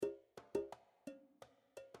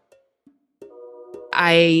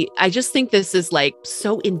I just think this is like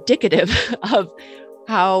so indicative of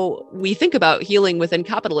how we think about healing within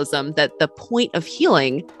capitalism, that the point of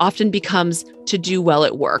healing often becomes to do well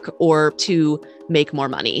at work or to make more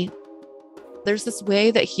money. There's this way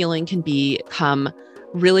that healing can become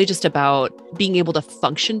really just about being able to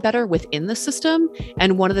function better within the system.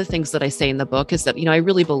 And one of the things that I say in the book is that, I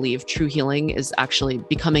really believe true healing is actually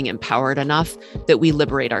becoming empowered enough that we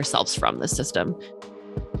liberate ourselves from the system.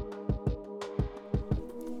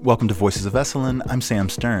 Welcome to Voices of Esalen. I'm Sam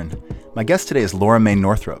Stern. My guest today is Laura May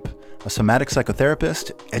Northrop, a somatic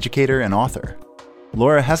psychotherapist, educator, and author.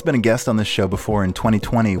 Laura has been a guest on this show before in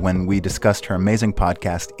 2020 when we discussed her amazing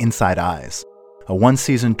podcast, Inside Eyes, a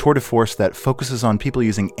one-season tour de force that focuses on people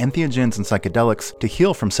using entheogens and psychedelics to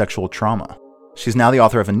heal from sexual trauma. She's now the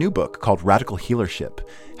author of a new book called Radical Healership: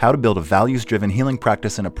 How to Build a Values-Driven Healing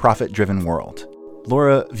Practice in a Profit-Driven World.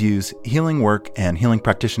 Laura views healing work and healing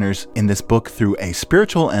practitioners in this book through a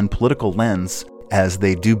spiritual and political lens as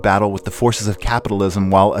they do battle with the forces of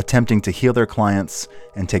capitalism while attempting to heal their clients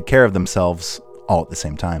and take care of themselves all at the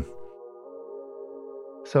same time.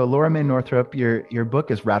 So Laura May Northrop, your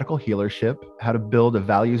book is Radical Healership: How to Build a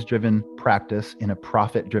Values-Driven Practice in a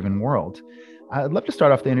Profit-Driven World. I'd love to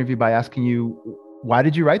start off the interview by asking you, why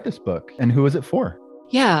did you write this book and who is it for?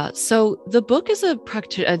 Yeah. So the book is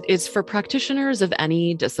it's for practitioners of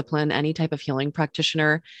any discipline, any type of healing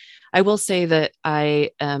practitioner. I will say that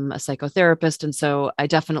I am a psychotherapist, and so I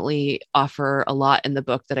definitely offer a lot in the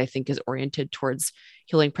book that I think is oriented towards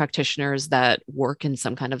healing practitioners that work in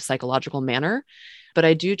some kind of psychological manner. But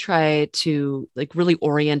I do try to really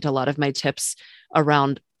orient a lot of my tips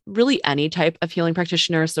around really any type of healing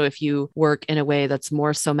practitioner. So if you work in a way that's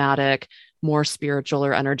more somatic, more spiritual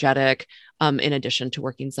or energetic, in addition to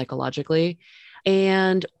working psychologically.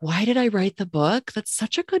 And why did I write the book? That's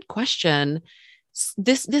such a good question.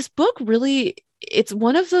 This book really, it's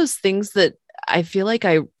one of those things that I feel like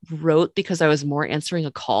I wrote because I was more answering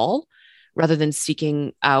a call rather than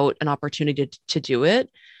seeking out an opportunity to do it.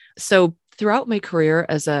 So throughout my career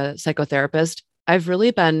as a psychotherapist, I've really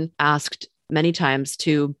been asked many times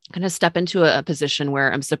to kind of step into a position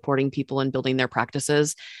where I'm supporting people in building their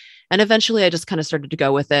practices. And eventually I just kind of started to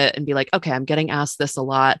go with it and be like, okay, I'm getting asked this a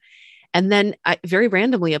lot. And then very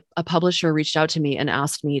randomly, a publisher reached out to me and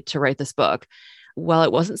asked me to write this book. While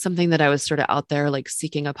it wasn't something that I was sort of out there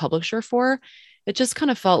seeking a publisher for, it just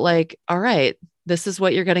kind of felt like, all right, this is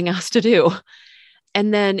what you're getting asked to do.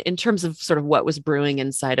 And then in terms of sort of what was brewing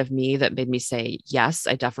inside of me that made me say, yes,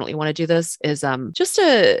 I definitely want to do this, is just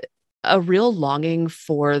a real longing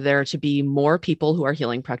for there to be more people who are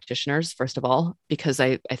healing practitioners, first of all, because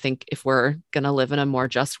I think if we're going to live in a more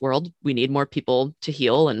just world, we need more people to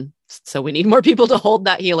heal. And so we need more people to hold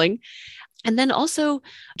that healing. And then also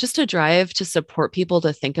just a drive to support people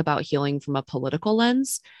to think about healing from a political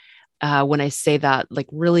lens. When I say that,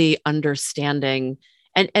 really understanding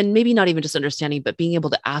and maybe not even just understanding, but being able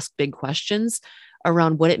to ask big questions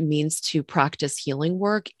around what it means to practice healing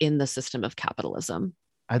work in the system of capitalism.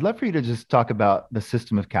 I'd love for you to just talk about the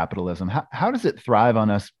system of capitalism. How does it thrive on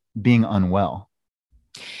us being unwell?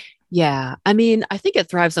 Yeah. I think it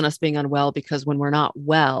thrives on us being unwell because when we're not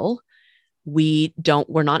well, we're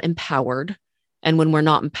not empowered. And when we're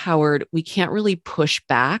not empowered, we can't really push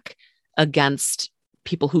back against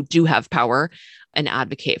people who do have power and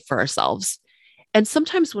advocate for ourselves. And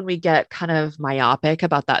sometimes when we get kind of myopic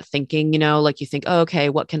about that thinking, you think, oh, okay,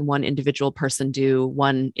 what can one individual person do?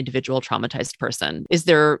 One individual traumatized person? Is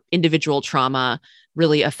their individual trauma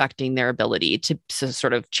really affecting their ability to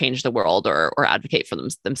sort of change the world or advocate for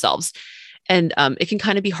themselves? And it can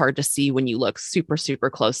kind of be hard to see when you look super, super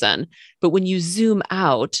close in. But when you zoom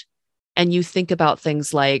out and you think about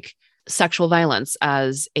things like sexual violence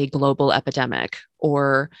as a global epidemic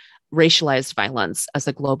or racialized violence as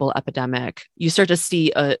a global epidemic, you start to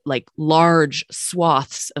see large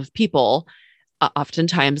swaths of people,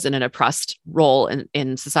 oftentimes in an oppressed role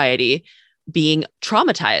in society, being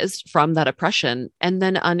traumatized from that oppression and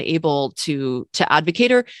then unable to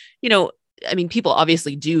advocate or, people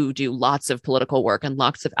obviously do lots of political work and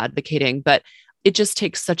lots of advocating, but it just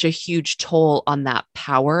takes such a huge toll on that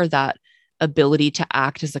power, that ability to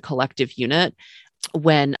act as a collective unit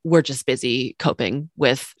when we're just busy coping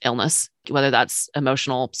with illness, whether that's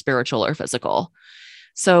emotional, spiritual, or physical.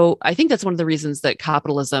 So I think that's one of the reasons that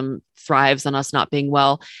capitalism thrives on us not being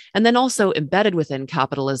well. And then also embedded within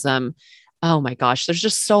capitalism, oh my gosh, there's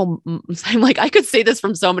just I could say this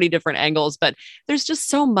from so many different angles, but there's just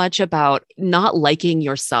so much about not liking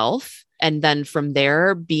yourself. And then from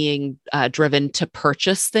there being driven to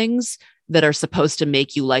purchase things that are supposed to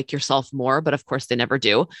make you like yourself more, but of course they never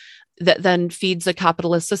do, that then feeds a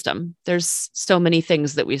capitalist system. There's so many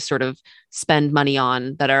things that we sort of spend money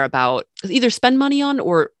on that are about either spend money on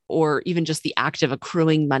or even just the act of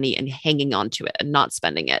accruing money and hanging on to it and not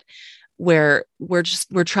spending it, where we're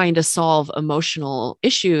trying to solve emotional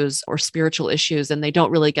issues or spiritual issues and they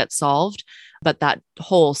don't really get solved. But that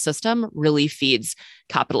whole system really feeds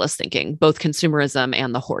capitalist thinking, both consumerism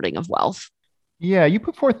and the hoarding of wealth. Yeah, you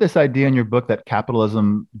put forth this idea in your book that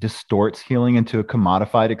capitalism distorts healing into a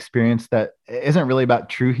commodified experience that isn't really about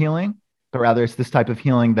true healing, but rather it's this type of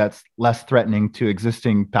healing that's less threatening to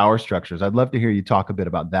existing power structures. I'd love to hear you talk a bit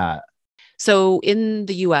about that. So in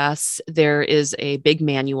the US, there is a big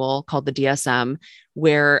manual called the DSM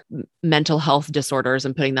where mental health disorders,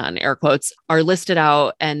 I'm putting that in air quotes, are listed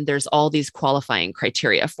out, and there's all these qualifying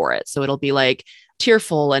criteria for it. So it'll be like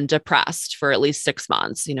tearful and depressed for at least 6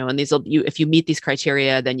 months, and if you meet these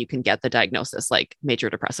criteria, then you can get the diagnosis like major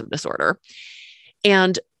depressive disorder.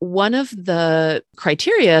 And one of the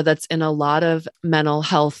criteria that's in a lot of mental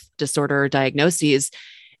health disorder diagnoses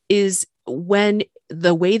is when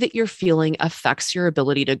the way that you're feeling affects your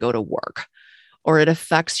ability to go to work, or it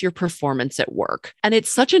affects your performance at work. And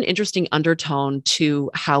it's such an interesting undertone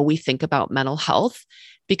to how we think about mental health,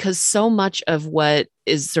 because so much of what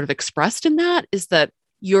is sort of expressed in that is that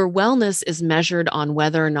your wellness is measured on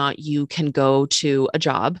whether or not you can go to a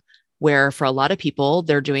job where for a lot of people,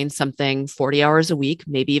 they're doing something 40 hours a week,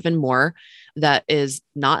 maybe even more, that is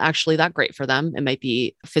not actually that great for them. It might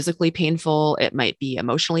be physically painful. It might be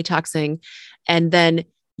emotionally taxing. And then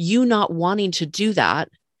you not wanting to do that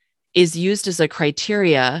is used as a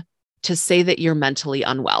criteria to say that you're mentally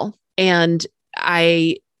unwell. And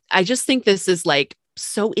I just think this is like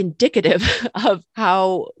so indicative of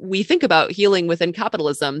how we think about healing within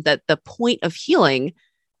capitalism, that the point of healing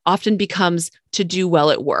often becomes to do well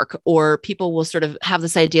at work, or people will sort of have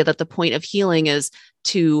this idea that the point of healing is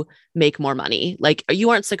to make more money. Like you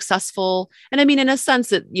aren't successful. And I mean, in a sense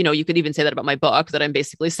that, you could even say that about my book, that I'm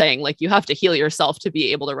basically saying like, you have to heal yourself to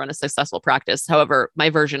be able to run a successful practice. However, my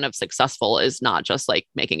version of successful is not just like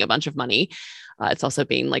making a bunch of money. It's also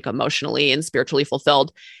being like emotionally and spiritually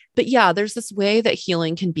fulfilled. But yeah, there's this way that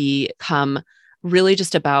healing can become really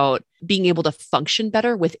just about being able to function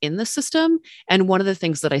better within the system. And one of the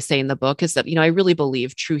things that I say in the book is that, I really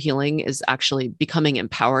believe true healing is actually becoming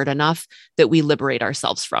empowered enough that we liberate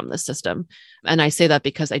ourselves from the system. And I say that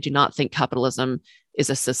because I do not think capitalism is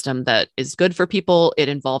a system that is good for people. It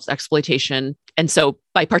involves exploitation. And so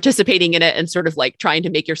by participating in it and sort of like trying to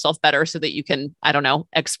make yourself better so that you can, I don't know,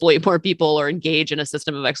 exploit more people or engage in a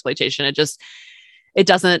system of exploitation, it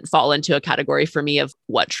doesn't fall into a category for me of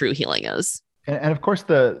what true healing is. And of course,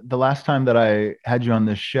 the last time that I had you on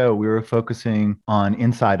this show, we were focusing on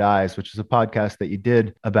Inside Eyes, which is a podcast that you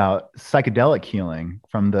did about psychedelic healing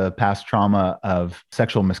from the past trauma of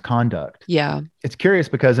sexual misconduct. Yeah. It's curious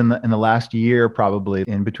because in the last year, probably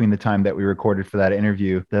in between the time that we recorded for that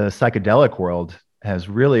interview, the psychedelic world has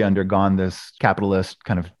really undergone this capitalist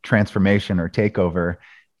kind of transformation or takeover.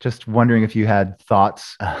 Just wondering if you had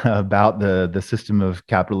thoughts about the system of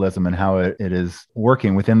capitalism and how it is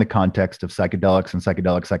working within the context of psychedelics and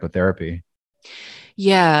psychedelic psychotherapy.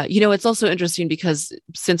 Yeah. It's also interesting because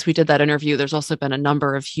since we did that interview, there's also been a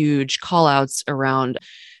number of huge call outs around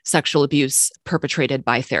sexual abuse perpetrated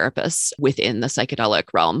by therapists within the psychedelic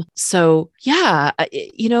realm. So yeah, I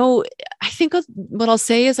think what I'll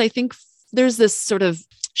say is I think there's this sort of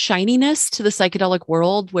shininess to the psychedelic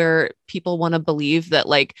world where people want to believe that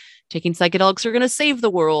like taking psychedelics are going to save the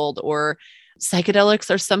world, or psychedelics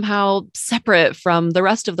are somehow separate from the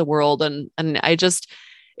rest of the world. And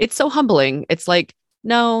it's so humbling. It's like,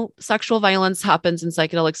 no, sexual violence happens in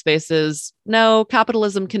psychedelic spaces. No,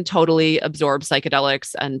 capitalism can totally absorb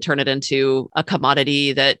psychedelics and turn it into a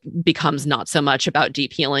commodity that becomes not so much about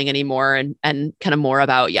deep healing anymore and kind of more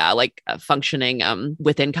about, functioning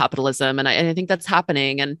within capitalism. And I think that's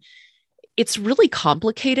happening. And it's really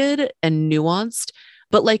complicated and nuanced.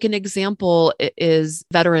 But like an example is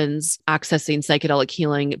veterans accessing psychedelic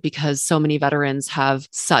healing because so many veterans have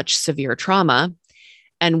such severe trauma.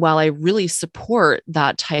 And while I really support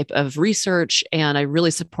that type of research and I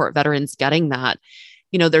really support veterans getting that,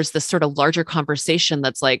 there's this sort of larger conversation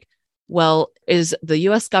that's like, well, is the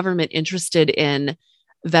US government interested in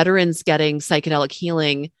veterans getting psychedelic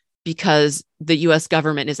healing because the US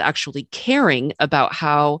government is actually caring about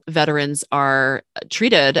how veterans are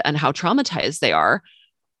treated and how traumatized they are?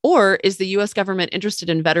 Or is the US government interested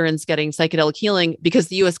in veterans getting psychedelic healing because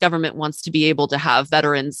the US government wants to be able to have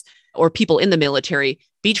veterans or people in the military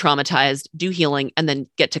be traumatized, do healing, and then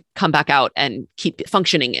get to come back out and keep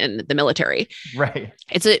functioning in the military. Right.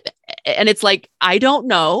 It's like, I don't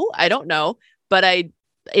know, but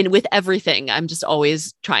with everything, I'm just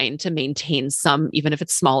always trying to maintain some, even if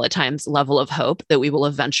it's small at times, level of hope that we will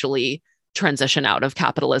eventually transition out of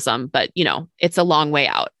capitalism. But, it's a long way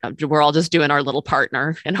out. We're all just doing our little part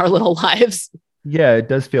in our little lives. Yeah, it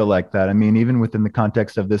does feel like that. I mean, even within the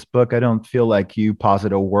context of this book, I don't feel like you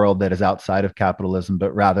posit a world that is outside of capitalism,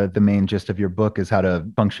 but rather the main gist of your book is how to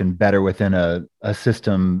function better within a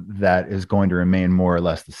system that is going to remain more or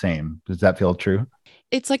less the same. Does that feel true?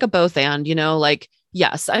 It's like a both and, like,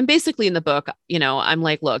 yes, I'm basically in the book, I'm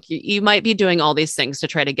like, look, you might be doing all these things to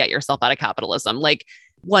try to get yourself out of capitalism. Like,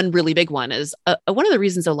 one really big one is one of the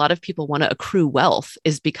reasons a lot of people want to accrue wealth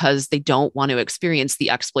is because they don't want to experience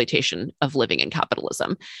the exploitation of living in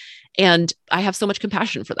capitalism. And I have so much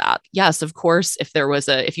compassion for that. Yes, of course,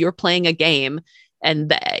 if you're playing a game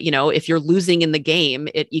and, if you're losing in the game,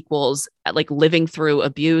 it equals like living through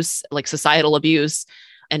abuse, like societal abuse,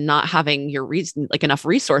 and not having enough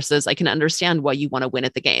resources, I can understand why you want to win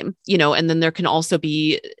at the game, and then there can also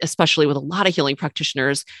be, especially with a lot of healing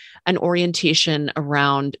practitioners, an orientation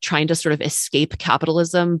around trying to sort of escape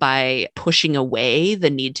capitalism by pushing away the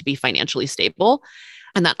need to be financially stable.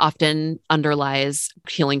 And that often underlies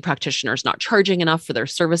healing practitioners not charging enough for their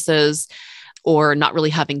services, or not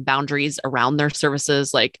really having boundaries around their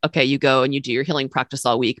services. Like, okay, you go and you do your healing practice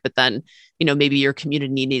all week, but then, maybe your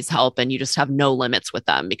community needs help and you just have no limits with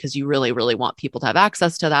them because you really, really want people to have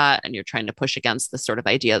access to that. And you're trying to push against this sort of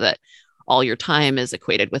idea that all your time is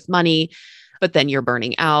equated with money, but then you're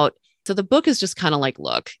burning out. So the book is just kind of like,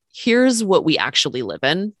 look, here's what we actually live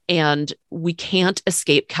in. And we can't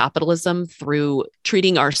escape capitalism through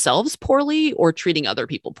treating ourselves poorly or treating other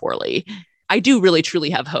people poorly. I do really, truly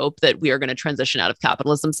have hope that we are going to transition out of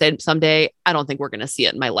capitalism someday. I don't think we're going to see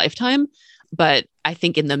it in my lifetime. But I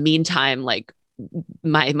think in the meantime, like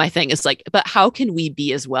my thing is like, but how can we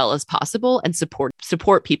be as well as possible and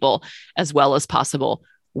support people as well as possible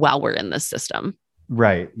while we're in this system?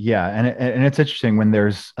 Right. Yeah. And it's interesting when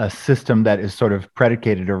there's a system that is sort of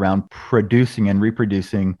predicated around producing and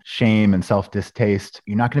reproducing shame and self-distaste.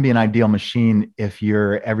 You're not going to be an ideal machine if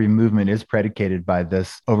your every movement is predicated by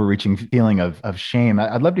this overreaching feeling of shame.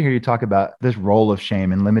 I'd love to hear you talk about this role of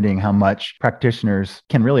shame in limiting how much practitioners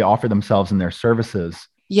can really offer themselves in their services.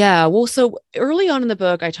 Yeah. Well, so early on in the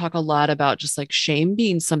book, I talk a lot about just like shame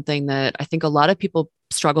being something that I think a lot of people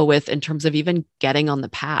struggle with in terms of even getting on the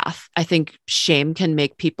path. I think shame can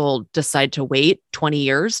make people decide to wait 20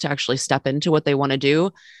 years to actually step into what they want to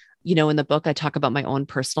do. In the book, I talk about my own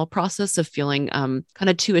personal process of feeling kind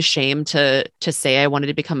of too ashamed to say I wanted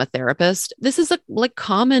to become a therapist. This is a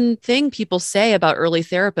common thing people say about early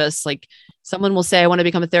therapists. Like, someone will say, I want to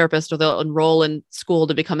become a therapist, or they'll enroll in school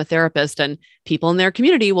to become a therapist. And people in their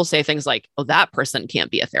community will say things like, oh, that person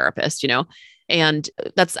can't be a therapist, And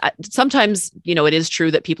that's sometimes, it is true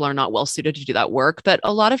that people are not well suited to do that work. But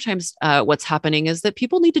a lot of times what's happening is that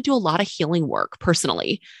people need to do a lot of healing work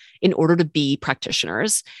personally in order to be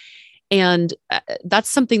practitioners. And that's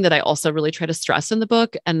something that I also really try to stress in the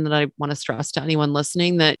book, and that I want to stress to anyone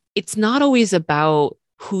listening, that it's not always about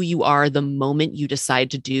who you are the moment you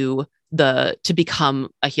decide to become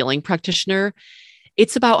a healing practitioner.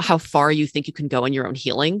 It's about how far you think you can go in your own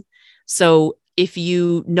healing. So if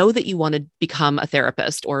you know that you want to become a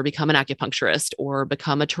therapist or become an acupuncturist or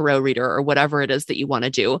become a tarot reader or whatever it is that you want to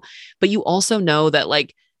do, but you also know that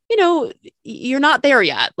you're not there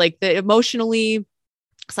yet, like emotionally,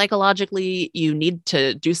 psychologically, you need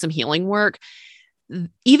to do some healing work.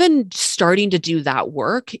 Even starting to do that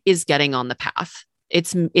work is getting on the path.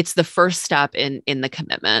 It's the first step in the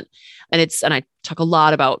commitment. And I talk a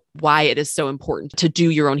lot about why it is so important to do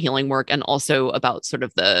your own healing work, and also about sort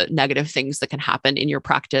of the negative things that can happen in your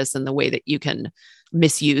practice and the way that you can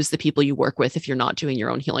misuse the people you work with if you're not doing your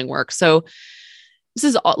own healing work. So this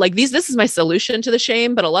is this is my solution to the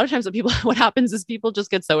shame. But a lot of times what happens is people just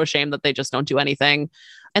get so ashamed that they just don't do anything,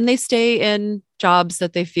 and they stay in jobs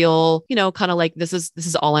that they feel, kind of like, this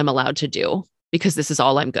is all I'm allowed to do because this is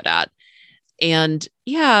all I'm good at. And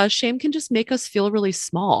yeah, shame can just make us feel really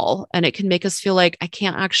small, and it can make us feel like I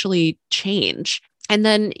can't actually change. And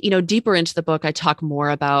then, deeper into the book, I talk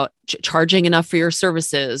more about charging enough for your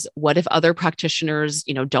services. What if other practitioners,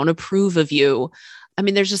 don't approve of you? I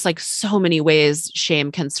mean, there's just so many ways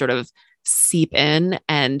shame can sort of seep in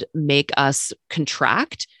and make us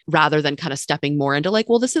contract rather than kind of stepping more into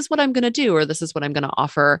well, this is what I'm going to do, or this is what I'm going to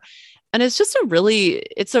offer. And it's just a really,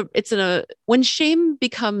 when shame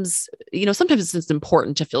becomes, sometimes it's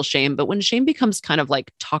important to feel shame, but when shame becomes kind of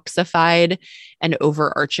like toxified and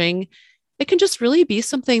overarching, it can just really be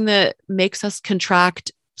something that makes us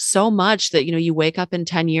contract so much that, you wake up in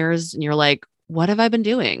 10 years and you're like, what have I been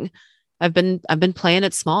doing? I've been playing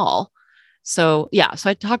it small. So yeah, so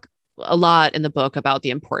I talk a lot in the book about the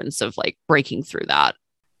importance of like breaking through that.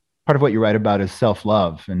 Part of what you write about is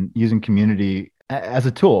self-love and using community as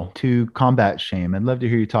a tool to combat shame. I'd love to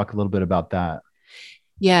hear you talk a little bit about that.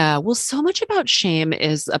 Yeah, well, so much about shame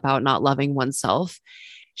is about not loving oneself.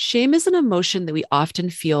 Shame is an emotion that we often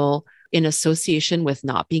feel in association with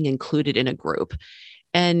not being included in a group.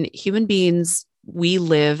 And human beings, we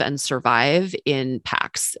live and survive in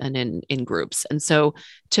packs and in groups. And so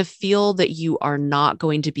to feel that you are not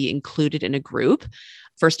going to be included in a group,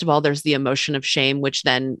 first of all, there's the emotion of shame, which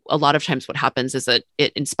then a lot of times what happens is that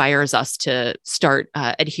it inspires us to start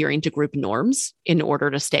adhering to group norms in order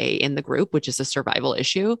to stay in the group, which is a survival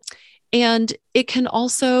issue. And it can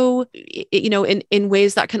also, in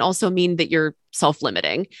ways that can also mean that you're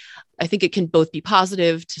self-limiting. I think it can both be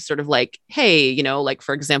positive to sort of like, hey, like,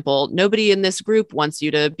 for example, nobody in this group wants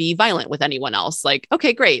you to be violent with anyone else. Like,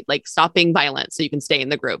 okay, great. Like, stop being violent so you can stay in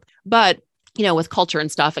the group. But with culture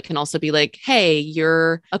and stuff, it can also be like, hey,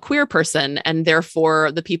 you're a queer person, and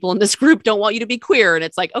therefore the people in this group don't want you to be queer. And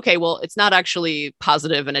it's like, okay, well, it's not actually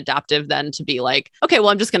positive and adaptive then to be like, okay, well,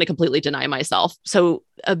 I'm just going to completely deny myself. So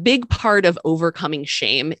a big part of overcoming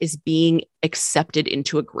shame is being accepted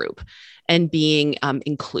into a group and being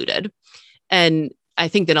included. And I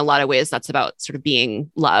think that in a lot of ways, that's about sort of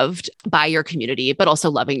being loved by your community, but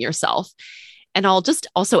also loving yourself. And I'll just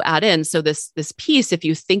also add in, so this piece, if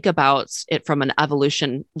you think about it from an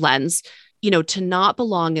evolution lens, to not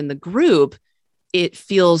belong in the group, it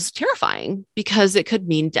feels terrifying because it could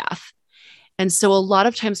mean death. And so a lot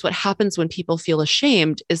of times what happens when people feel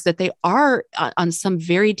ashamed is that they are on some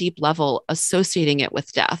very deep level associating it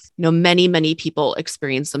with death. Many, many people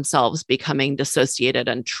experience themselves becoming dissociated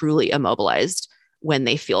and truly immobilized when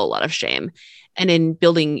they feel a lot of shame. And in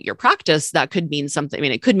building your practice, that could mean something. I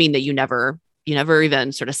mean, it could mean that you never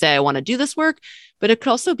even sort of say, I want to do this work, but it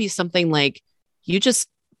could also be something like you just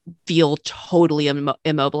feel totally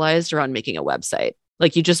immobilized around making a website.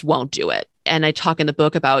 Like you just won't do it. And I talk in the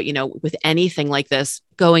book about, with anything like this,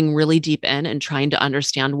 going really deep in and trying to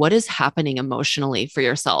understand what is happening emotionally for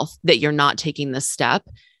yourself that you're not taking this step.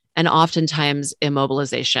 And oftentimes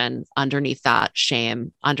immobilization underneath that,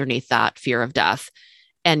 shame underneath that, fear of death.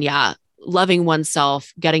 And yeah, loving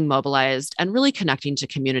oneself, getting mobilized, and really connecting to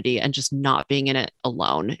community and just not being in it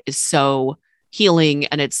alone is so healing.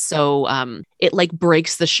 And it's so, it like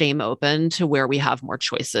breaks the shame open to where we have more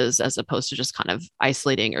choices as opposed to just kind of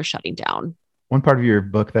isolating or shutting down. One part of your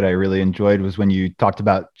book that I really enjoyed was when you talked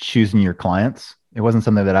about choosing your clients. It wasn't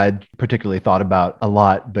something that I'd particularly thought about a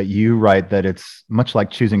lot, but you write that it's much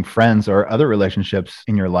like choosing friends or other relationships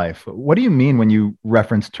in your life. What do you mean when you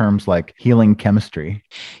reference terms like healing chemistry?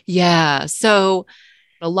 Yeah. So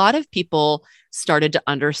a lot of people started to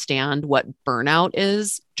understand what burnout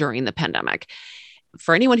is during the pandemic.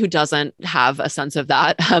 For anyone who doesn't have a sense of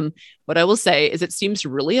that, what I will say is it seems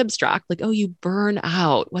really abstract, like, oh, you burn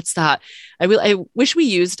out. What's that? I wish we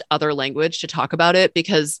used other language to talk about it,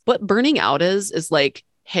 because what burning out is like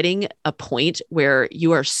hitting a point where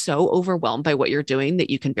you are so overwhelmed by what you're doing that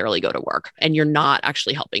you can barely go to work and you're not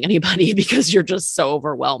actually helping anybody because you're just so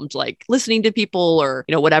overwhelmed, like listening to people or,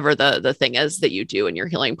 whatever the thing is that you do in your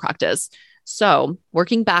healing practice. So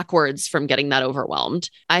working backwards from getting that overwhelmed,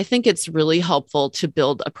 I think it's really helpful to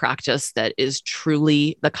build a practice that is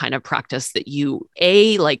truly the kind of practice that you,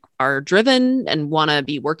 like are driven and want to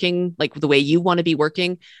be working like the way you want to be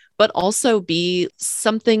working, but also be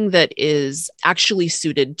something that is actually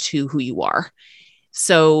suited to who you are.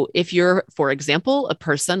 So if you're, for example, a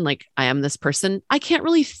person like I am this person, I can't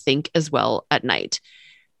really think as well at night.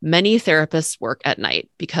 Many therapists work at night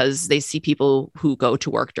because they see people who go to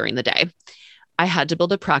work during the day. I had to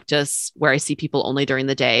build a practice where I see people only during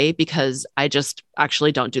the day because I just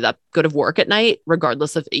actually don't do that good of work at night,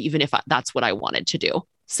 regardless of even if that's what I wanted to do.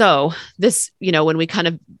 So this, when we kind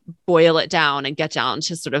of boil it down and get down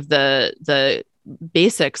to sort of the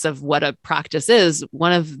basics of what a practice is,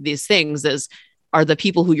 one of these things are the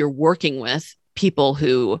people who you're working with people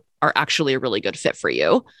who are actually a really good fit for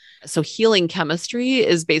you. So healing chemistry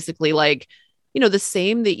is basically like, the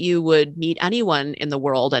same that you would meet anyone in the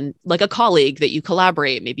world and like a colleague that you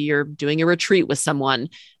collaborate. Maybe you're doing a retreat with someone.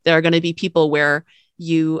 There are going to be people where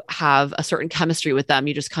you have a certain chemistry with them.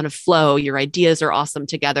 You just kind of flow. Your ideas are awesome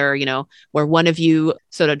together, where one of you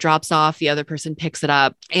sort of drops off, the other person picks it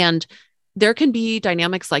up. And there can be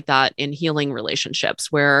dynamics like that in healing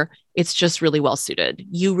relationships where it's just really well suited.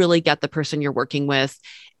 You really get the person you're working with,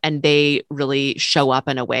 and they really show up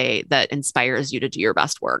in a way that inspires you to do your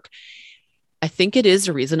best work. I think it is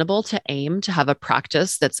reasonable to aim to have a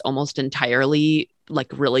practice that's almost entirely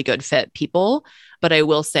like really good fit people. But I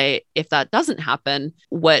will say, if that doesn't happen,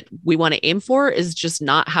 what we want to aim for is just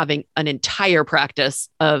not having an entire practice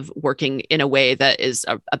of working in a way that is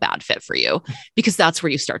a bad fit for you, because that's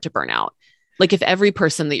where you start to burn out. Like if every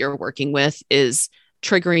person that you're working with is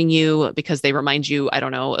triggering you because they remind you, I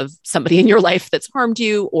don't know, of somebody in your life that's harmed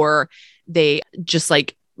you, or they just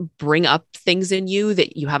like bring up things in you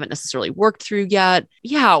that you haven't necessarily worked through yet.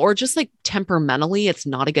 Yeah. Or just like temperamentally, it's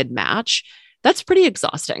not a good match. That's pretty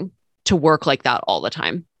exhausting to work like that all the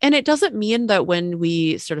time. And it doesn't mean that when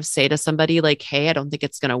we sort of say to somebody like, hey, I don't think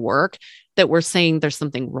it's going to work, that we're saying there's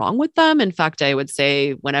something wrong with them. In fact, I would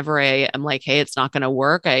say whenever I am like, hey, it's not going to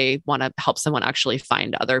work, I want to help someone actually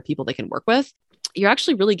find other people they can work with. You're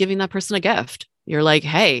actually really giving that person a gift. You're like,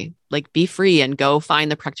 hey, like be free and go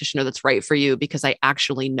find the practitioner that's right for you, because I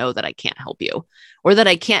actually know that I can't help you, or that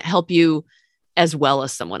I can't help you as well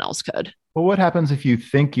as someone else could. Well, what happens if you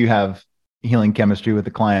think you have healing chemistry with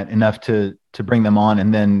the client enough to bring them on,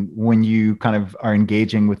 and then when you kind of are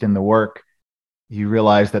engaging within the work, you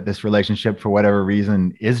realize that this relationship, for whatever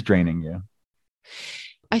reason, is draining you?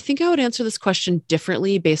 I think I would answer this question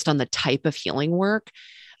differently based on the type of healing work.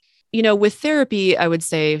 You know, with therapy, I would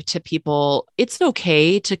say to people, it's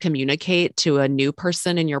okay to communicate to a new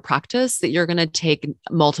person in your practice that you're going to take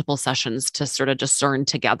multiple sessions to sort of discern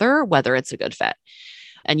together whether it's a good fit.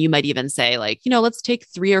 And you might even say, like, you know, let's take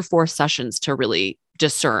 3 or 4 sessions to really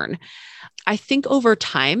discern. I think over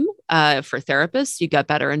time, for therapists, you get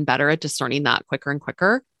better and better at discerning that quicker and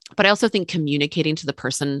quicker. But I also think communicating to the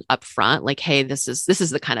person up front, like, hey, this is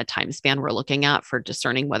the kind of time span we're looking at for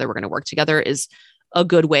discerning whether we're going to work together, is a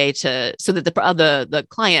good way to, so that the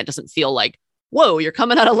client doesn't feel like, whoa, you're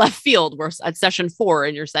coming out of left field. We're at session 4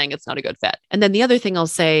 and you're saying it's not a good fit. And then the other thing I'll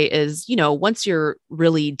say is, you know, once you're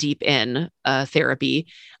really deep in therapy,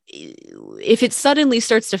 if it suddenly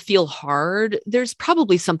starts to feel hard, there's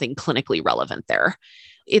probably something clinically relevant there.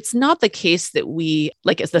 It's not the case that we,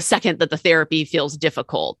 like, it's the second that the therapy feels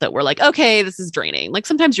difficult that we're like, okay, this is draining. Like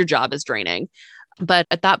sometimes your job is draining. But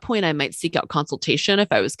at that point, I might seek out consultation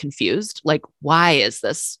if I was confused. Like, why is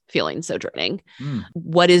this feeling so draining?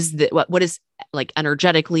 What is like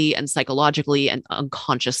energetically and psychologically and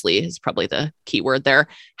unconsciously is probably the key word there,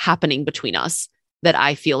 happening between us that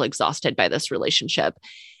I feel exhausted by this relationship.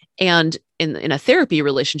 And in a therapy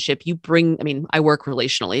relationship, I work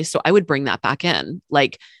relationally, so I would bring that back in.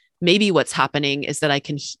 Like maybe what's happening is that I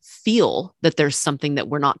can feel that there's something that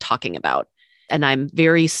we're not talking about. And I'm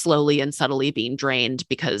very slowly and subtly being drained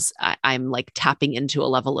because I'm like tapping into a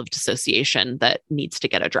level of dissociation that needs to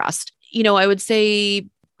get addressed. You know, I would say,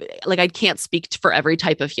 like, I can't speak for every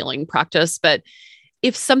type of healing practice, but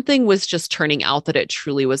if something was just turning out that it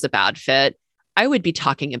truly was a bad fit, I would be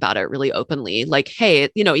talking about it really openly. Like, hey,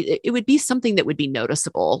 you know, it would be something that would be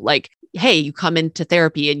noticeable. Like, hey, you come into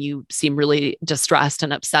therapy and you seem really distressed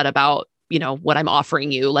and upset about, you know, what I'm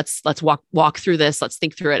offering you. Let's walk through this. Let's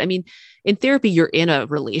think through it. I mean, in therapy, you're in a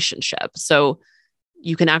relationship, so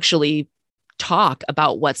you can actually talk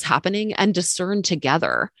about what's happening and discern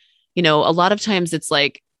together. You know, a lot of times it's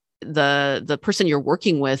like the person you're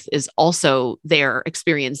working with is also there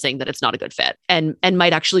experiencing that it's not a good fit and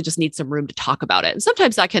might actually just need some room to talk about it. And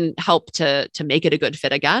sometimes that can help to make it a good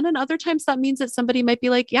fit again. And other times that means that somebody might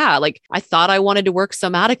be like, yeah, like I thought I wanted to work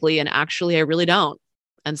somatically and actually I really don't.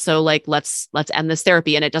 And so like, let's end this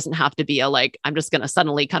therapy. And it doesn't have to be a, like, I'm just going to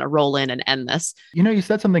suddenly kind of roll in and end this. You know, you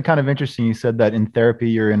said something kind of interesting. You said that in therapy,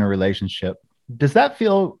 you're in a relationship. Does that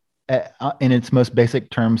feel in its most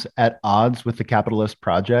basic terms at odds with the capitalist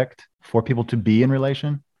project for people to be in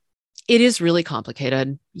relation? It is really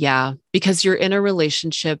complicated. Yeah. Because you're in a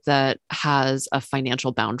relationship that has a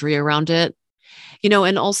financial boundary around it, you know,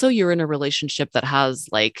 and also you're in a relationship that has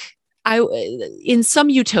like, in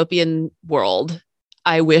some utopian world,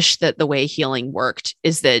 I wish that the way healing worked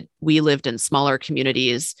is that we lived in smaller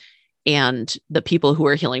communities and the people who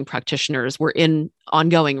are healing practitioners were in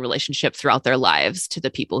ongoing relationship throughout their lives to the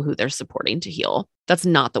people who they're supporting to heal. That's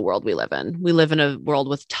not the world we live in. We live in a world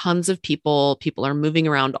with tons of people. People are moving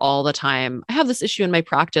around all the time. I have this issue in my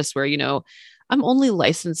practice where, you know, I'm only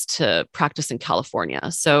licensed to practice in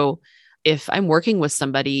California. So if I'm working with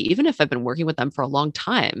somebody, even if I've been working with them for a long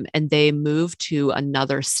time and they move to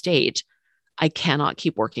another state, I cannot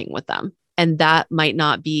keep working with them. And that might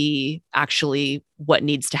not be actually what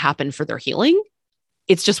needs to happen for their healing.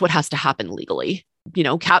 It's just what has to happen legally.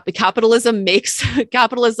 capitalism makes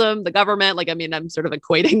capitalism, the government, like, I mean, I'm sort of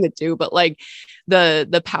equating the two, but like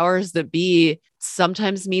the powers that be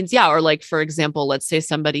sometimes means, yeah. Or like, for example, let's say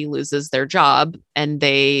somebody loses their job and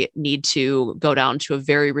they need to go down to a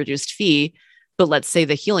very reduced fee. But let's say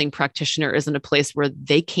the healing practitioner is in a place where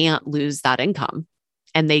they can't lose that income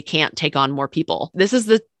and they can't take on more people. This is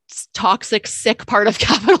the toxic, sick part of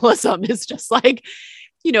capitalism, is just like,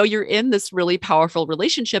 you're in this really powerful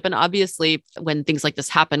relationship. And obviously, when things like this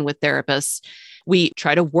happen with therapists, we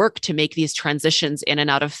try to work to make these transitions in and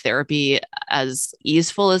out of therapy as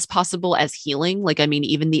easeful as possible, as healing. Like, I mean,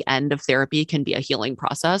 even the end of therapy can be a healing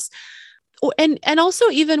process. And also,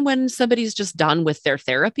 even when somebody's just done with their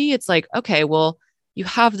therapy, it's like, okay, well, you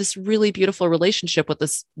have this really beautiful relationship with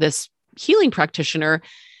this healing practitioner,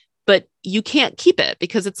 but you can't keep it,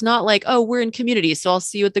 because it's not like, oh, we're in community, so I'll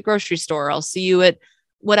see you at the grocery store, I'll see you at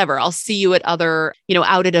whatever, I'll see you at other,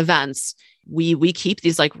 out at events. We keep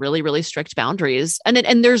these like really, really strict boundaries.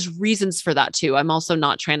 And there's reasons for that too. I'm also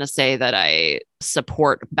not trying to say that I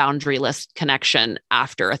support boundaryless connection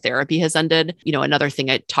after a therapy has ended. Another thing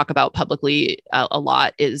I talk about publicly a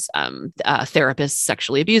lot is therapists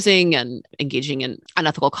sexually abusing and engaging in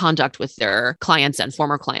unethical conduct with their clients and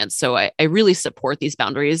former clients. So I really support these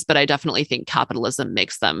boundaries, but I definitely think capitalism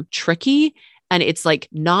makes them tricky. And it's like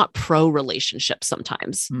not pro relationship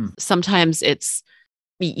sometimes. Sometimes it's,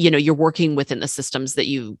 you're working within the systems that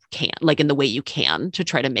you can, like in the way you can, to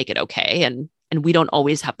try to make it okay. And we don't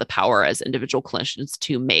always have the power as individual clinicians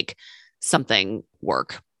to make something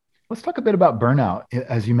work. Let's talk a bit about burnout.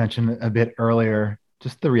 As you mentioned a bit earlier,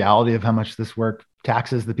 just the reality of how much this work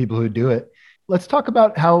taxes the people who do it. Let's talk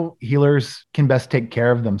about how healers can best take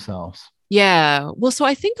care of themselves. Yeah. Well, so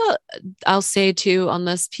I think I'll say too on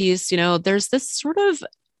this piece, there's this sort of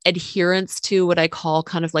adherence to what I call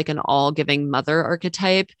kind of like an all-giving mother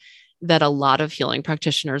archetype that a lot of healing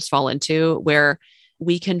practitioners fall into, where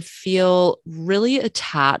we can feel really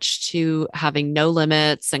attached to having no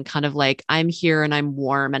limits and kind of like, I'm here and I'm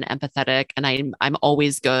warm and empathetic and I'm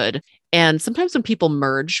always good. And sometimes when people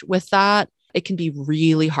merge with that, it can be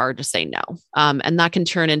really hard to say no. And that can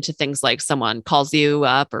turn into things like someone calls you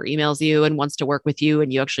up or emails you and wants to work with you,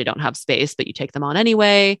 and you actually don't have space, but you take them on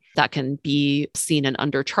anyway. That can be seen in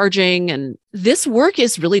undercharging. And this work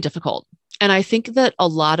is really difficult. And I think that a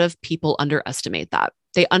lot of people underestimate that.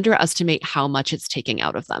 They underestimate how much it's taking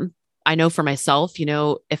out of them. I know for myself,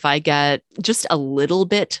 if I get just a little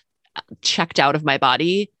bit checked out of my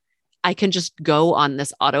body, I can just go on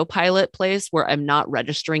this autopilot place where I'm not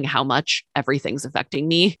registering how much everything's affecting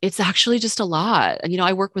me. It's actually just a lot. And,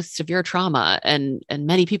 I work with severe trauma and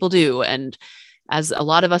many people do. And as a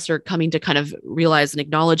lot of us are coming to kind of realize and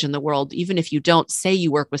acknowledge in the world, even if you don't say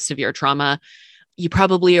you work with severe trauma, you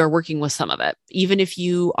probably are working with some of it. Even if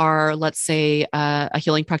you are, let's say, a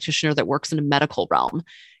healing practitioner that works in a medical realm,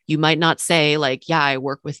 you might not say like, yeah, I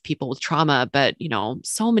work with people with trauma, but,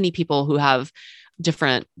 so many people who have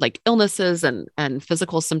different like illnesses and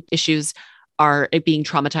physical some issues are being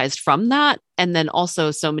traumatized from that. And then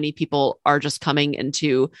also so many people are just coming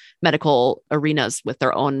into medical arenas with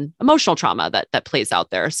their own emotional trauma that plays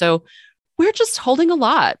out there. So we're just holding a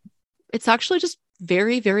lot. It's actually just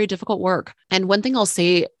very, very difficult work. And one thing I'll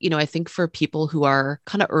say, I think for people who are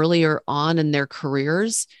kind of earlier on in their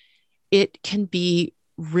careers, it can be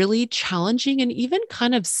really challenging and even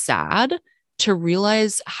kind of sad to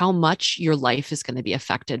realize how much your life is going to be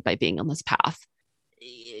affected by being on this path.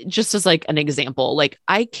 Just as like an example, like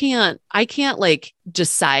I can't like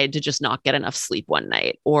decide to just not get enough sleep one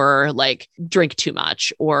night or like drink too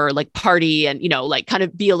much or like party and, like kind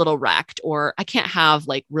of be a little wrecked, or I can't have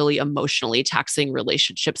like really emotionally taxing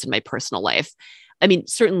relationships in my personal life. I mean,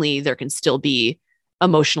 certainly there can still be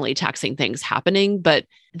emotionally taxing things happening, but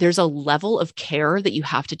there's a level of care that you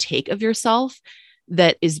have to take of yourself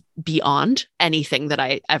that is beyond anything that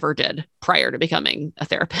I ever did prior to becoming a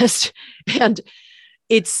therapist. And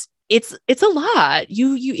it's a lot.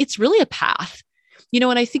 It's really a path,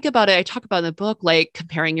 when I think about it, I talk about in the book, like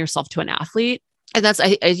comparing yourself to an athlete. And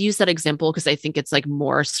I use that example because I think it's like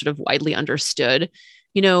more sort of widely understood.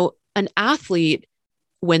 An athlete,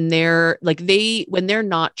 when they're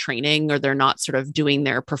not training or they're not sort of doing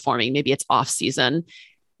their performing, maybe it's off season,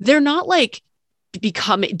 they're not like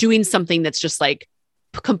doing something that's just like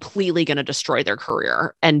completely going to destroy their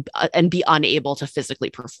career and be unable to physically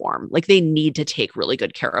perform. Like they need to take really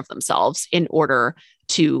good care of themselves in order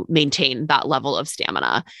to maintain that level of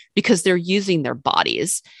stamina because they're using their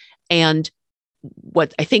bodies. And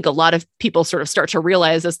what I think a lot of people sort of start to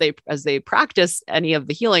realize as they practice any of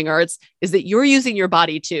the healing arts is that you're using your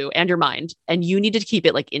body too and your mind, and you need to keep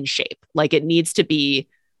it like in shape. Like it needs to be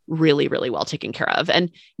really, really well taken care of.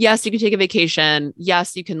 And yes, you can take a vacation.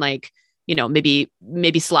 Yes, you can like,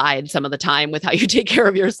 maybe slide some of the time with how you take care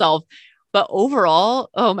of yourself. But overall,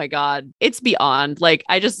 oh my God, it's beyond. Like,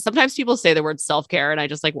 sometimes people say the word self-care and I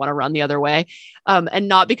just like want to run the other way. And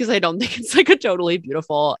not because I don't think it's like a totally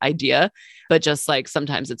beautiful idea, but just like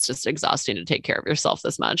sometimes it's just exhausting to take care of yourself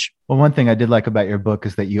this much. Well, one thing I did like about your book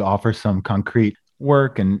is that you offer some concrete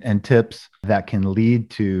work and tips that can lead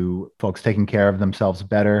to folks taking care of themselves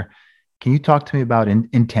better. Can you talk to me about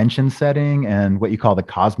intention setting and what you call the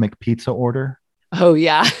cosmic pizza order? Oh,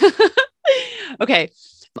 yeah. Okay.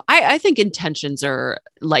 I think intentions are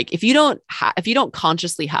like, if you don't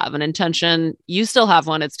consciously have an intention, you still have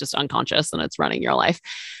one. It's just unconscious and it's running your life.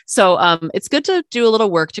 So it's good to do a little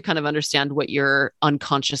work to kind of understand what you're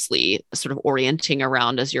unconsciously sort of orienting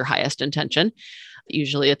around as your highest intention.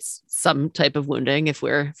 Usually it's some type of wounding if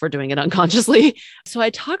we're doing it unconsciously. So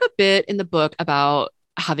I talk a bit in the book about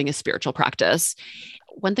having a spiritual practice.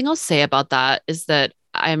 One thing I'll say about that is that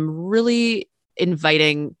I'm really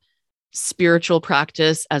inviting spiritual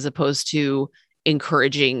practice as opposed to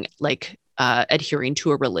encouraging like adhering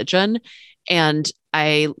to a religion. And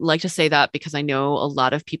I like to say that because I know a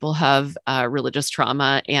lot of people have religious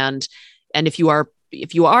trauma, and if you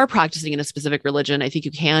are practicing in a specific religion, I think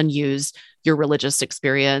you can use your religious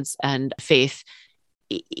experience and faith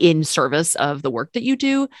in service of the work that you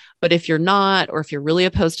do. But if you're not, or if you're really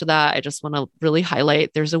opposed to that, I just want to really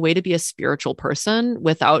highlight there's a way to be a spiritual person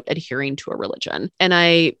without adhering to a religion. And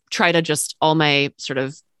I try to all my sort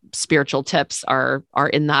of spiritual tips are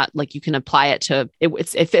in that, like you can apply it to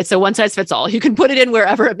it's a one size fits all. You can put it in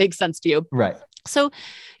wherever it makes sense to you. Right. So,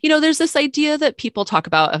 there's this idea that people talk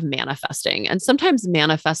about of manifesting, and sometimes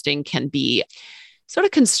manifesting can be sort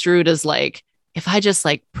of construed as like, if I just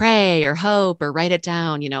like pray or hope or write it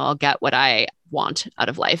down, I'll get what I want out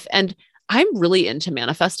of life. And I'm really into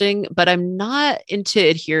manifesting, but I'm not into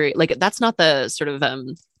adhering. Like, that's not the sort of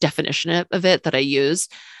definition of it that I use.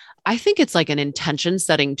 I think it's like an intention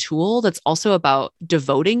setting tool that's also about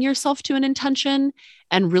devoting yourself to an intention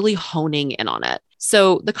and really honing in on it.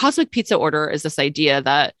 So the cosmic pizza order is this idea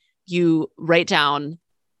that you write down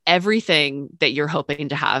everything that you're hoping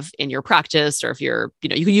to have in your practice, or if you're, you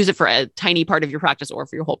can use it for a tiny part of your practice or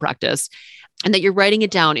for your whole practice, and that you're writing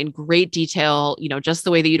it down in great detail, just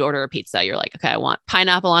the way that you'd order a pizza. You're like, okay, I want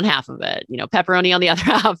pineapple on half of it, pepperoni on the other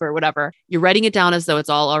half or whatever. You're writing it down as though it's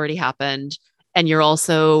all already happened. And you're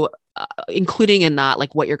also including in that,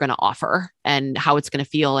 like what you're going to offer and how it's going to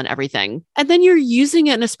feel and everything. And then you're using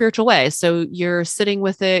it in a spiritual way. So you're sitting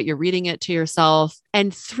with it, you're reading it to yourself.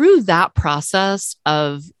 And through that process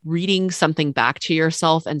of reading something back to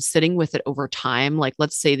yourself and sitting with it over time, like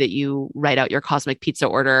let's say that you write out your cosmic pizza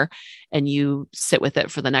order and you sit with it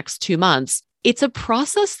for the next 2 months, it's a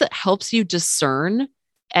process that helps you discern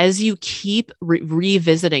as you keep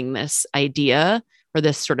revisiting this idea or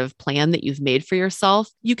this sort of plan that you've made for yourself.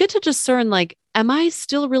 You get to discern, like, am I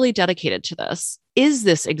still really dedicated to this? Is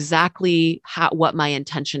this exactly what my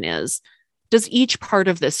intention is? Does each part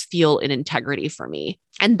of this feel in integrity for me?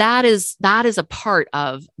 And that is a part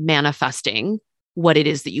of manifesting what it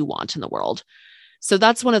is that you want in the world. So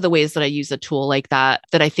that's one of the ways that I use a tool like that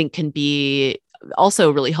I think can be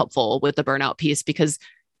also really helpful with the burnout piece, because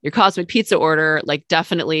your cosmic pizza order, like,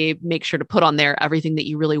 definitely make sure to put on there everything that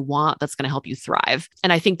you really want that's going to help you thrive.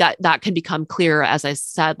 And I think that can become clearer, as I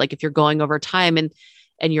said, like if you're going over time and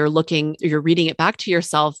you're reading it back to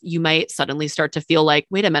yourself, you might suddenly start to feel like,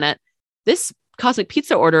 wait a minute, this cosmic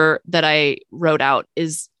pizza order that I wrote out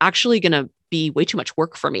is actually going to be way too much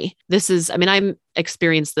work for me. I'm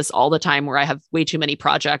experienced this all the time where I have way too many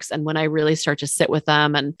projects. And when I really start to sit with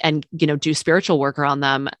them and do spiritual work around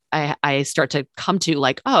them, I start to come to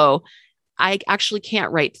like, oh, I actually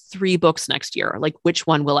can't write 3 books next year. Like, which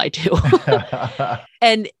one will I do?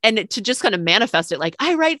 and to just kind of manifest it, like,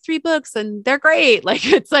 I write 3 books and they're great. Like,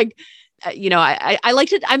 it's like, I like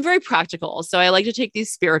to, I'm very practical. So I like to take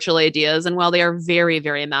these spiritual ideas, and while they are very,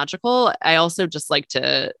 very magical, I also just like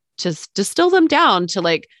to distill them down to,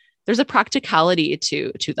 like, there's a practicality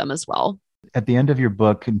to them as well. At the end of your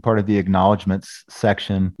book, in part of the acknowledgements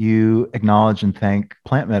section, you acknowledge and thank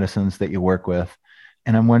plant medicines that you work with.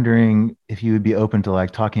 And I'm wondering if you would be open to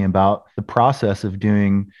like talking about the process of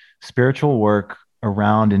doing spiritual work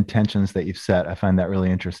around intentions that you've set. I find that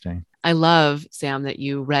really interesting. I love, Sam, that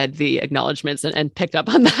you read the acknowledgements and picked up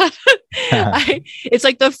on that. It's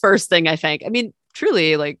like the first thing I think. I mean,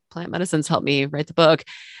 truly, like, plant medicines helped me write the book.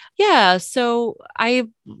 Yeah. So I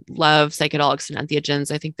love psychedelics and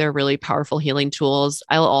entheogens. I think they're really powerful healing tools.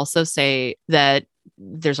 I'll also say that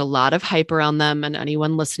there's a lot of hype around them, and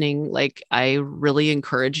anyone listening, like, I really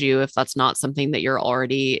encourage you, if that's not something that you're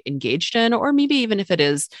already engaged in, or maybe even if it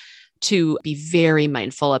is, to be very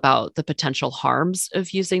mindful about the potential harms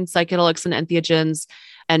of using psychedelics and entheogens,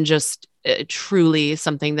 and just truly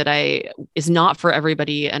something that is not for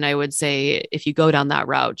everybody. And I would say, if you go down that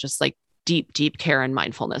route, just like deep care and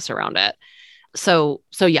mindfulness around it. So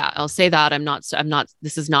yeah, I'll say that I'm not,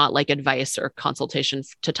 this is not like advice or consultation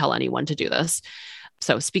to tell anyone to do this.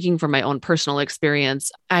 So speaking from my own personal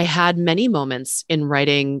experience, I had many moments in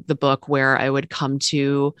writing the book where I would come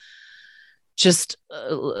to just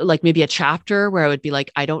like maybe a chapter where I would be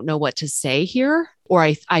like, I don't know what to say here, or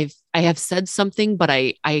I have said something, but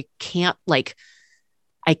I can't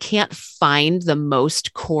find the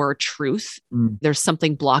most core truth. There's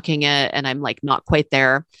something blocking it, and I'm like not quite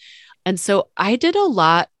there. And so I did a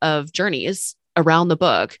lot of journeys around the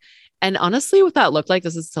book. And honestly, what that looked like,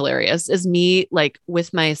 this is hilarious, is me like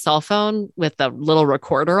with my cell phone with a little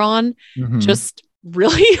recorder on, just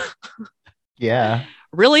really,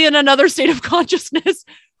 really in another state of consciousness,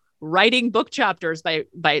 writing book chapters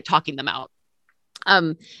by talking them out.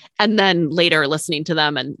 And then later listening to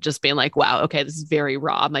them and just being like, wow, okay, this is very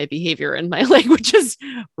raw. My behavior and my language is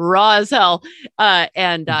raw as hell.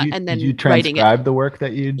 And then did you writing transcribe the work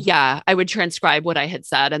that you? Yeah, I would transcribe what I had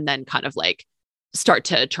said and then kind of like start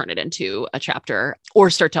to turn it into a chapter, or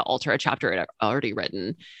start to alter a chapter I'd already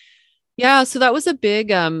written. Yeah. So that was a big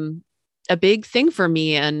thing for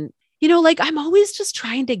me. And, like, I'm always just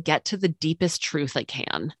trying to get to the deepest truth I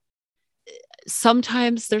can.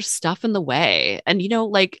 Sometimes there's stuff in the way. And,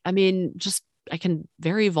 just, I can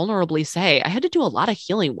very vulnerably say I had to do a lot of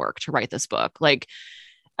healing work to write this book. Like,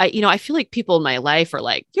 I feel like people in my life are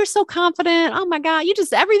like, you're so confident. Oh my God,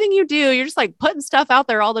 everything you do, you're just like putting stuff out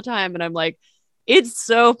there all the time. And I'm like, it's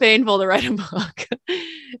so painful to write a book.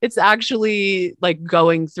 It's actually like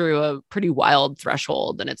going through a pretty wild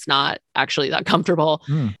threshold, and it's not actually that comfortable.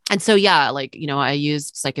 And so, yeah, like, I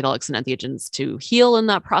used psychedelics and entheogens to heal in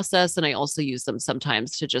that process. And I also use them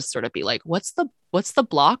sometimes to just sort of be like, what's the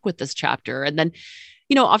block with this chapter? And then,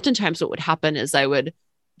 oftentimes what would happen is I would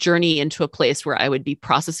journey into a place where I would be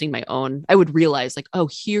processing I would realize like, oh,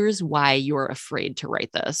 here's why you're afraid to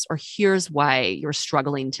write this, or here's why you're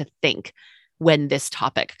struggling to think when this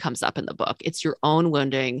topic comes up in the book. It's your own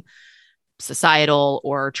wounding, societal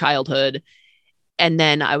or childhood. And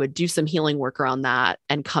then I would do some healing work around that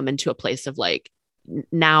and come into a place of like,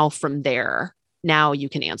 now from there, now you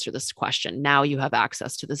can answer this question. Now you have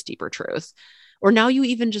access to this deeper truth, or now you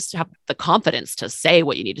even just have the confidence to say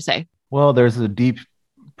what you need to say. Well, there's a deep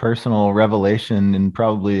personal revelation in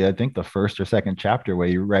probably, I think, the first or second chapter where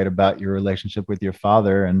you write about your relationship with your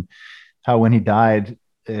father and how when he died,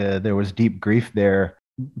 there was deep grief there,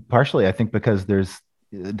 partially, I think, because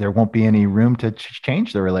there won't be any room to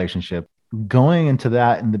change the relationship. Going into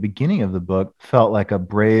that in the beginning of the book felt like a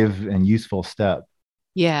brave and useful step.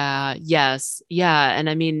 Yeah. Yes. Yeah. And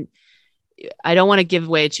I mean, I don't want to give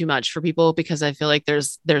away too much for people, because I feel like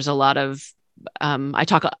there's a lot of, I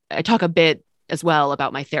talk a bit as well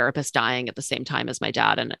about my therapist dying at the same time as my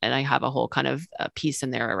dad. And I have a whole kind of piece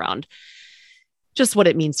in there around just what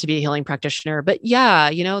it means to be a healing practitioner. But yeah,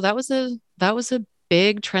 that was a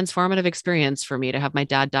big transformative experience for me to have my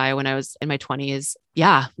dad die when I was in my 20s.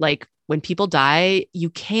 Yeah. Like, when people die, you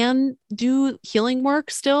can do healing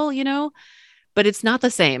work still, but it's not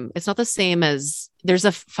the same. It's not the same as, there's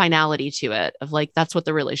a finality to it of like, that's what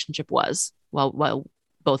the relationship was while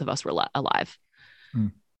both of us were alive.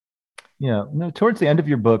 Yeah. Towards the end of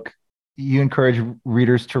your book, you encourage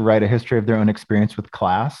readers to write a history of their own experience with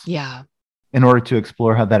class. Yeah. In order to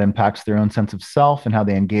explore how that impacts their own sense of self and how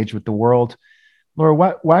they engage with the world.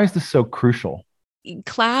 Laura, why is this so crucial?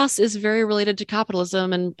 Class is very related to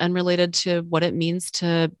capitalism and related to what it means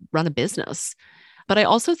to run a business. But I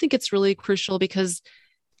also think it's really crucial because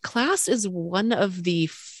class is one of the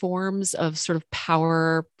forms of sort of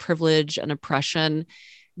power, privilege, and oppression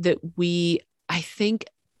that I think,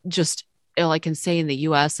 just all I can say in the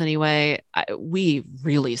US anyway, we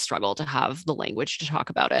really struggle to have the language to talk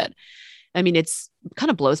about it. I mean, it's kind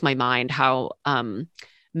of blows my mind how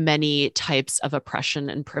many types of oppression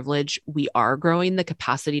and privilege we are growing the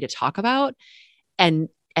capacity to talk about, and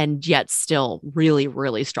yet still really,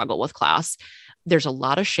 really struggle with class. There's a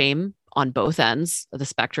lot of shame on both ends of the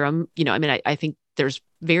spectrum. I think there's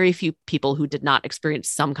very few people who did not experience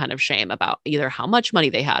some kind of shame about either how much money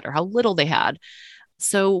they had or how little they had.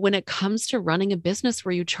 So when it comes to running a business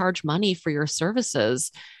where you charge money for your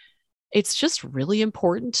services, it's just really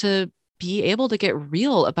important to be able to get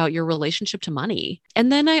real about your relationship to money.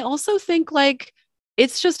 And then I also think like,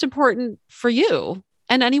 it's just important for you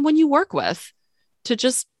and anyone you work with to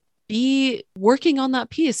just be working on that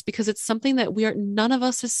piece, because it's something that none of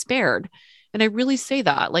us is spared. And I really say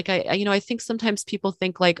that. Like, I think sometimes people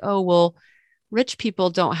think like, oh, well, rich people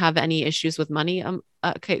don't have any issues with money.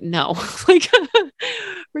 Okay, no, like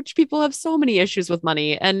rich people have so many issues with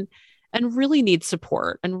money and really need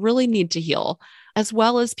support and really need to heal, as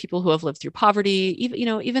well as people who have lived through poverty.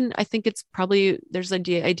 Even I think it's probably there's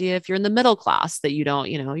idea if you're in the middle class that you don't,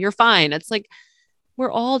 you're fine. It's like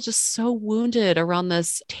we're all just so wounded around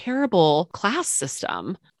this terrible class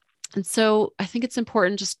system. And so I think it's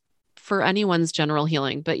important just for anyone's general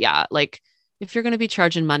healing. But yeah, like if you're going to be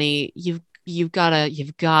charging money, you've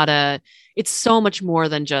gotta, it's so much more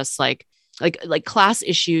than just like class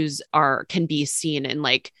issues can be seen in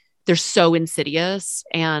like, they're so insidious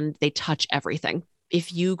and they touch everything.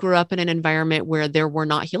 If you grew up in an environment where there were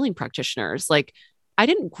not healing practitioners, like I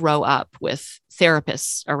didn't grow up with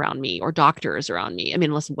therapists around me or doctors around me. I mean,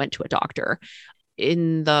 unless I went to a doctor.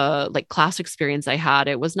 In the like class experience I had,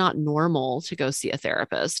 it was not normal to go see a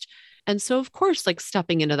therapist. And so, of course, like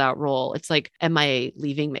stepping into that role, it's like, am I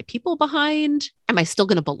leaving my people behind? Am I still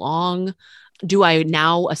going to belong? Do I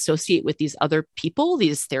now associate with these other people,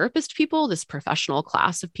 these therapist people, this professional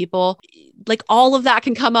class of people? Like all of that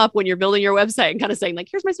can come up when you're building your website and kind of saying like,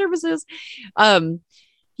 here's my services.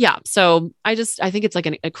 Yeah. So I think it's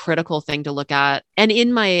like a critical thing to look at. And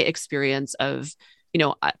in my experience of,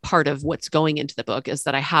 part of what's going into the book is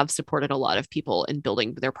that I have supported a lot of people in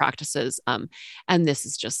building their practices. And this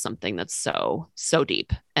is just something that's so, so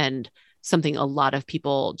deep and something a lot of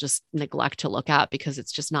people just neglect to look at because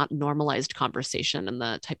it's just not normalized conversation in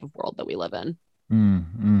the type of world that we live in.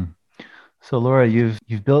 Mm-hmm. So Laura, you've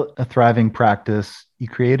built a thriving practice. You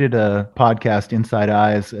created a podcast, Inside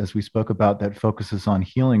Eyes, as we spoke about, that focuses on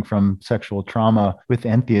healing from sexual trauma with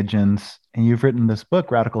entheogens. And you've written this book,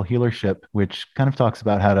 Radical Healership, which kind of talks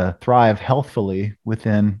about how to thrive healthfully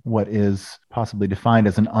within what is possibly defined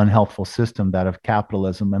as an unhealthful system, that of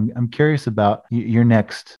capitalism. I'm curious about your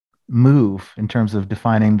next move in terms of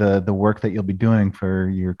defining the work that you'll be doing for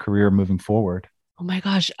your career moving forward. Oh my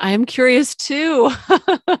gosh, I am curious too.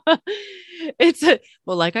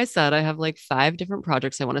 Well, like I said, I have like 5 different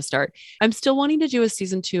projects I want to start. I'm still wanting to do a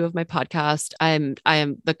season 2 of my podcast.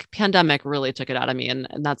 The pandemic really took it out of me. And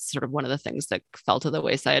that's sort of one of the things that fell to the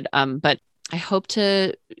wayside. But I hope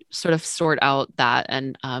to sort of sort out that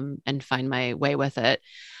and find my way with it.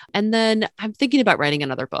 And then I'm thinking about writing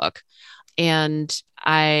another book, and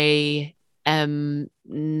I am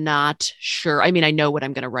not sure. I mean, I know what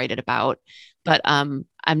I'm going to write it about, but I'm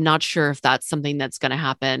not sure if that's something that's going to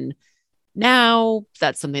happen now.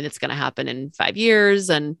 That's something that's going to happen in 5 years.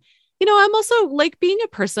 And, I'm also like being a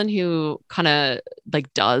person who kind of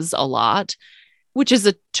like does a lot, which is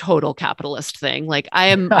a total capitalist thing. Like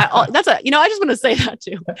I just want to say that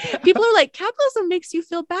too. People are like, capitalism makes you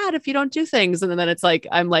feel bad if you don't do things. And then it's like,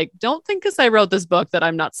 I'm like, don't think because I wrote this book that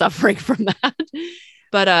I'm not suffering from that.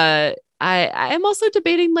 But I am also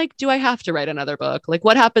debating, like, do I have to write another book? Like,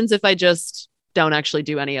 what happens if I just don't actually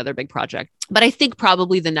do any other big project? But I think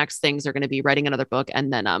probably the next things are going to be writing another book.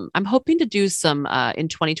 And then I'm hoping to do some in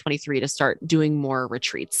 2023 to start doing more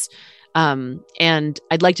retreats. And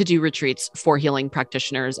I'd like to do retreats for healing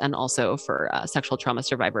practitioners and also for sexual trauma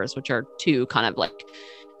survivors, which are 2 kind of like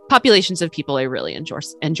populations of people I really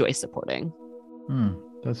enjoy supporting.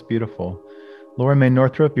 That's beautiful. Laura May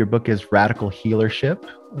Northrop, your book is Radical Healership.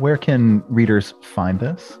 Where can readers find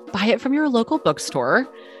this? Buy it from your local bookstore.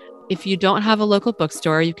 If you don't have a local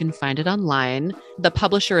bookstore, you can find it online. The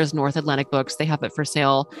publisher is North Atlantic Books. They have it for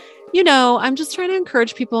sale. I'm just trying to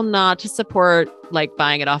encourage people not to support like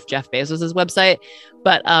buying it off Jeff Bezos's website,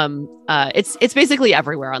 but it's basically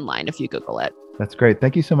everywhere online if you Google it. That's great.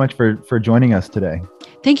 Thank you so much for joining us today.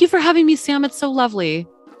 Thank you for having me, Sam. It's so lovely.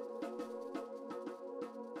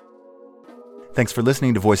 Thanks for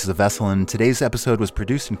listening to Voices of Esalen. Today's episode was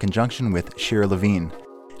produced in conjunction with Shira Levine.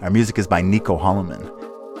 Our music is by Nico Holloman.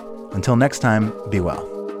 Until next time, be well.